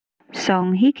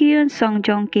Song Hye Kyo and Song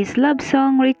Joong's love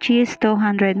song reaches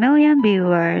 200 million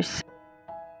viewers.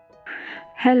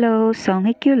 Hello Song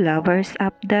Hye Kyo lovers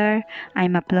up there,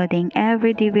 I'm uploading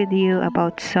every day video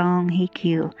about Song Hye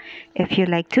Kyo. If you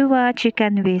like to watch, you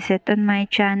can visit on my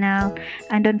channel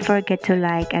and don't forget to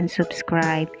like and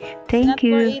subscribe. Thank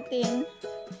you.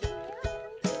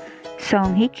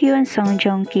 Song Hye Kyo and Song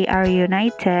Joong are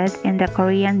reunited in the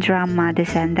Korean drama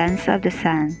Descendants of the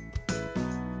Sun.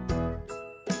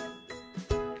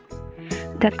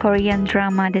 The Korean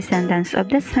drama Descendants of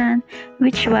the Sun,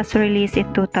 which was released in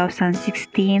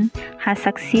 2016, has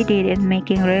succeeded in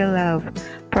making real love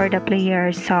for the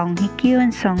players Song Hye Kyo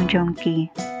and Song Joong.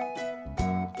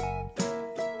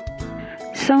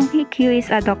 Song Hye Kyo is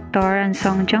a doctor and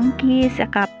Song Joong is a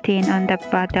captain on the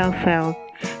battlefield.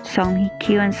 Song Hye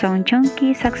Kyo and Song Joong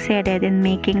succeeded in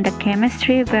making the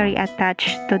chemistry very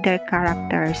attached to their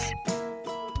characters.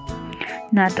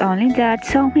 Not only that,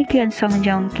 Song Hye Kyo and Song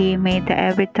Joong made the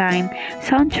Everytime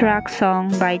soundtrack song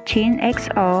by Chin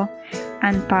XO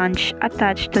and Punch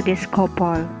attached to this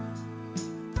couple.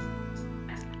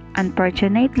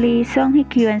 Unfortunately, Song Hye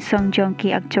Kyo and Song Joong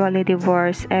actually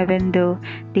divorced even though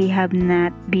they have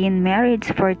not been married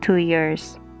for 2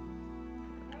 years.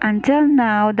 Until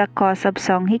now, the cause of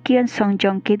Song Hye Kyo and Song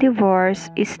Joong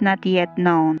divorce is not yet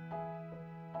known.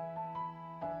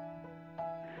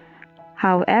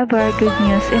 However, good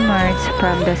news emerged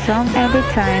from the song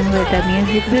Everytime with the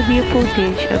music video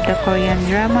footage of the Korean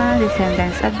drama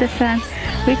Descendants of the Sun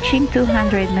reaching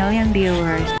 200 million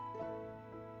viewers.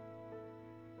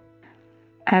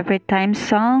 Everytime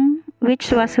song,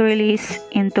 which was released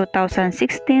in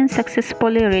 2016,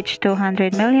 successfully reached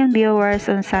 200 million viewers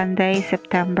on Sunday,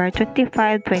 September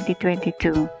 25,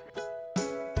 2022.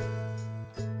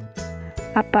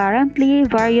 Apparently,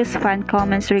 various fan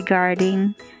comments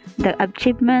regarding the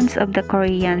achievements of the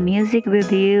Korean music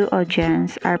video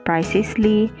audience are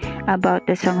precisely about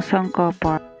the Song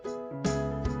couple.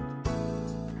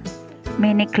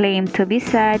 Many claim to be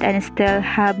sad and still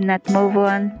have not moved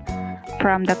on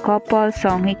from the couple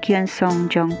Song Hye Kyo and Song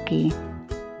Joong.